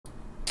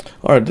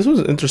Alright, this was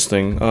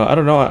interesting. I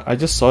don't know, I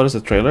just saw this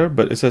as a trailer,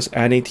 but it says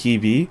Annie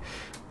TV.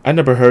 I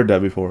never heard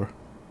that before.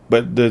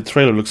 But the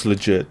trailer looks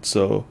legit,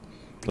 so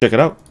check it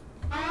out.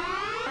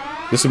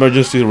 This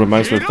emergency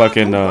reminds me of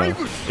fucking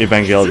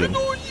Evangelion.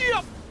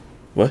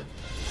 What?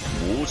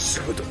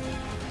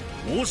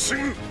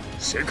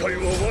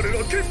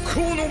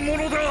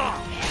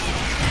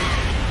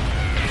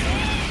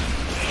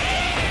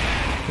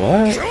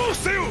 What?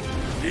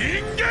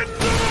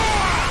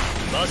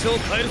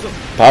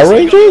 Power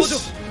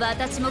Rangers?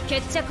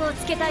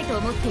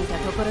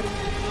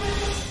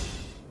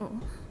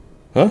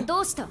 Huh?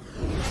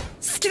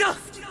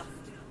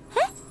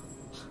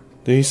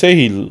 Did he say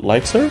he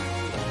likes her?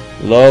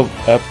 Love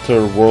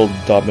after world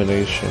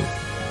domination.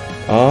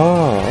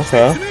 Ah,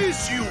 okay.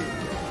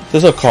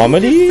 This is a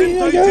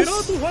comedy, I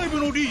guess?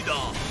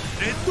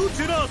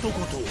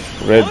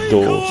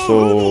 Reddo,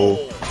 so...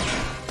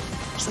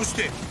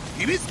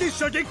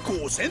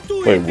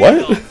 Wait,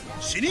 what?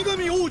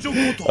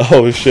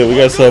 Oh shit, we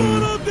got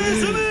some,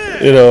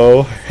 you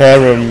know,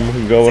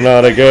 harem going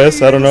on, I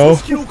guess. I don't know.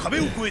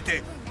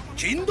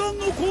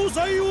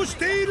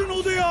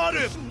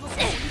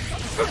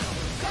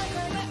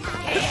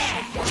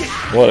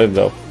 What in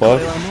the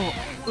fuck?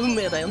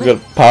 We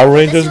got Power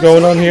Rangers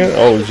going on here?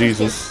 Oh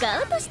Jesus.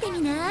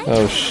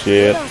 Oh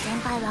shit.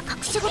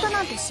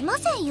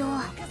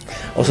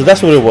 Oh, so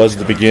that's what it was at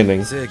the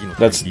beginning.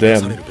 That's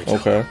them.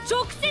 Okay.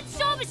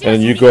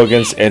 And you go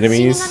against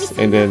enemies,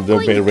 and then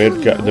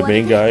the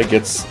main guy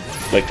gets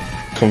like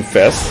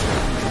confessed.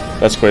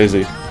 That's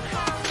crazy.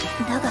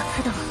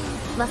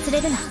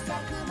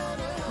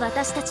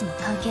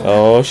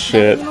 Oh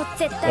shit.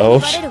 Oh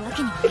shit.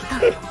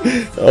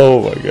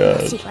 Oh my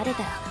god.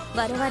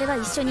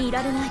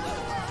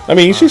 I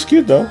mean, she's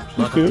cute though.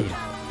 She's cute.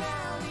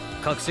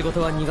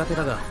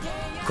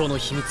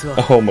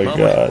 Oh my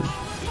god.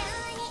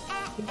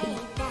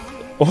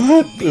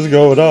 What is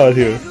going on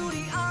here?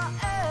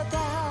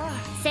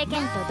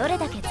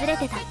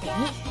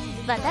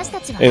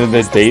 And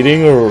they're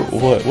dating or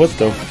what? What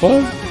the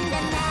fuck?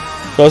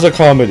 So it's a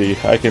comedy,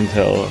 I can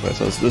tell. Okay,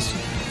 so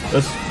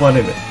that's fun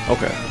in it.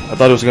 Okay, I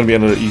thought it was gonna be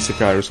another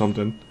isekai or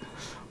something,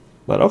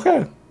 but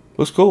okay,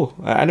 looks cool.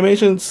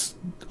 Animation's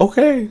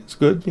okay, it's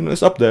good. You know,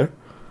 it's up there.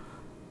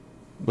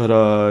 But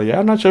yeah,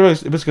 I'm not sure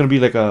if it's gonna be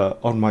like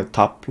on my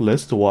top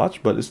list to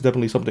watch, but it's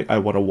definitely something I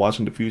want to watch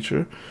in the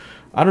future.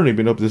 I don't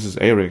even know if this is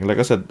airing. Like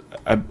I said,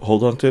 I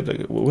hold on to it.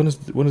 Like,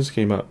 when this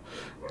came out?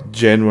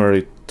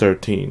 January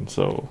 13.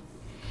 So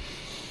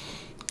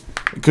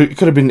it could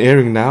have been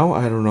airing now.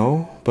 I don't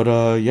know. But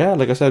yeah,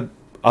 like I said,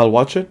 I'll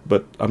watch it.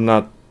 But I'm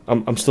not.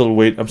 I'm still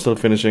I'm still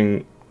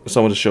finishing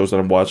some of the shows that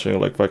I'm watching,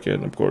 like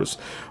fucking, of course,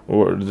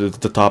 or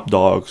the top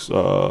dogs,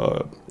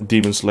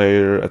 Demon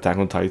Slayer, Attack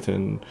on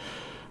Titan.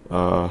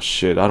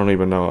 Shit, I don't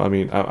even know. I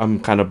mean, I'm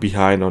kind of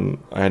behind on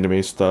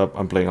anime stuff.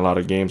 I'm playing a lot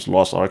of games.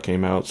 Lost Ark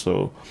came out,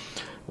 so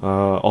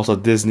also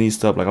Disney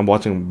stuff. Like I'm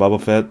watching Boba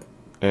Fett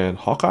and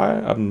Hawkeye.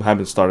 I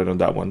haven't started on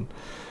that one,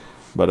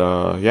 but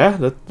yeah,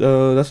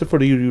 that's it for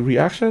the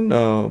reaction.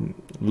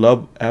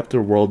 Love after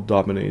world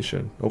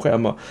domination. Okay,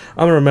 I'm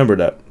gonna remember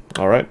that.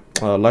 All right,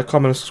 like,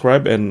 comment, and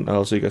subscribe, and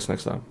I'll see you guys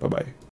next time. Bye bye.